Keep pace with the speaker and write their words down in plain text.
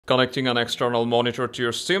Connecting an external monitor to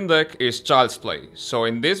your Steam Deck is child's play, so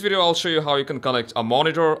in this video I'll show you how you can connect a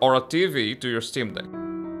monitor or a TV to your Steam Deck.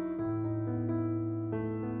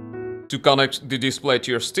 To connect the display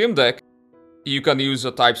to your Steam Deck, you can use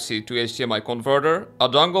a Type-C to HDMI converter, a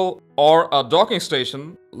dongle, or a docking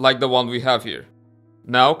station like the one we have here.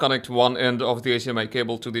 Now connect one end of the HDMI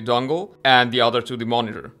cable to the dongle and the other to the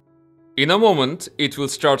monitor. In a moment, it will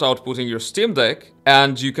start outputting your Steam Deck,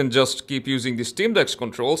 and you can just keep using the Steam Deck's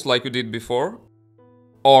controls like you did before,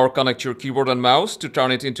 or connect your keyboard and mouse to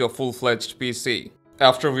turn it into a full-fledged PC.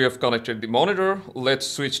 After we have connected the monitor, let's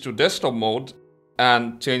switch to desktop mode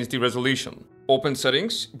and change the resolution. Open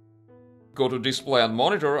Settings, go to Display and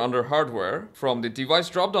Monitor under Hardware. From the Device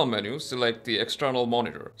drop-down menu, select the external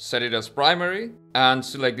monitor. Set it as primary and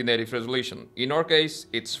select the native resolution. In our case,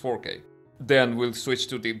 it's 4K. Then we'll switch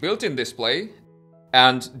to the built-in display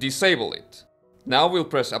and disable it. Now we'll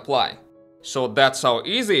press Apply. So that's how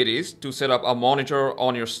easy it is to set up a monitor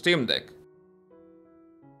on your Steam Deck.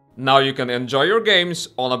 Now you can enjoy your games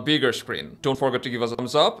on a bigger screen. Don't forget to give us a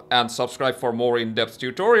thumbs up and subscribe for more in-depth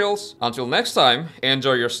tutorials. Until next time,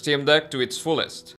 enjoy your Steam Deck to its fullest.